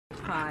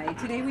Hi,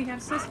 today we have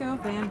Sisko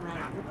Van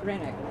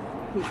Rennick.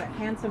 He's a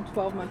handsome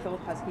 12-month-old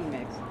husky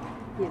mix.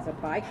 He is a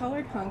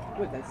bi-colored hunk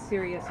with a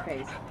serious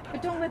face.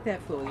 But don't let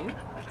that fool you.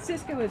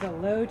 Sisko is a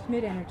low to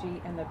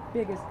mid-energy and the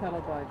biggest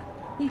cuddle bug.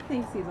 He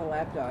thinks he's a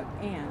lap dog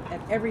and, at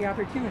every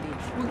opportunity,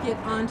 will get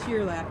onto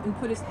your lap and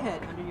put his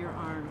head under your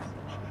arms.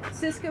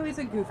 Sisko is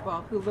a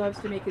goofball who loves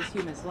to make his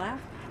humans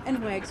laugh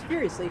and wags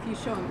furiously if you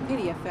show him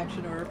any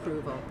affection or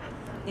approval.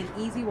 An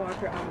easy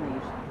walker on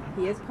leash,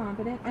 he is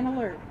confident and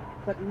alert,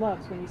 but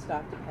loves when you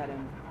stop to pet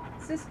him.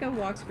 Sisko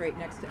walks great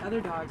next to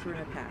other dogs or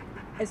in a pack,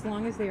 as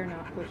long as they are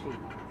not pushy,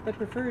 but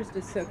prefers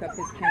to soak up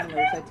his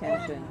handler's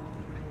attention.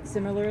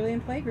 Similarly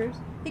in playgroups,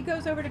 he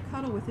goes over to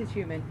cuddle with his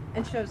human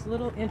and shows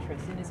little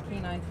interest in his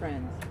canine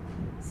friends.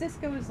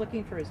 Sisko is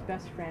looking for his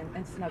best friend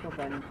and snuggle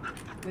buddy.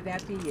 Would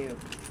that be you?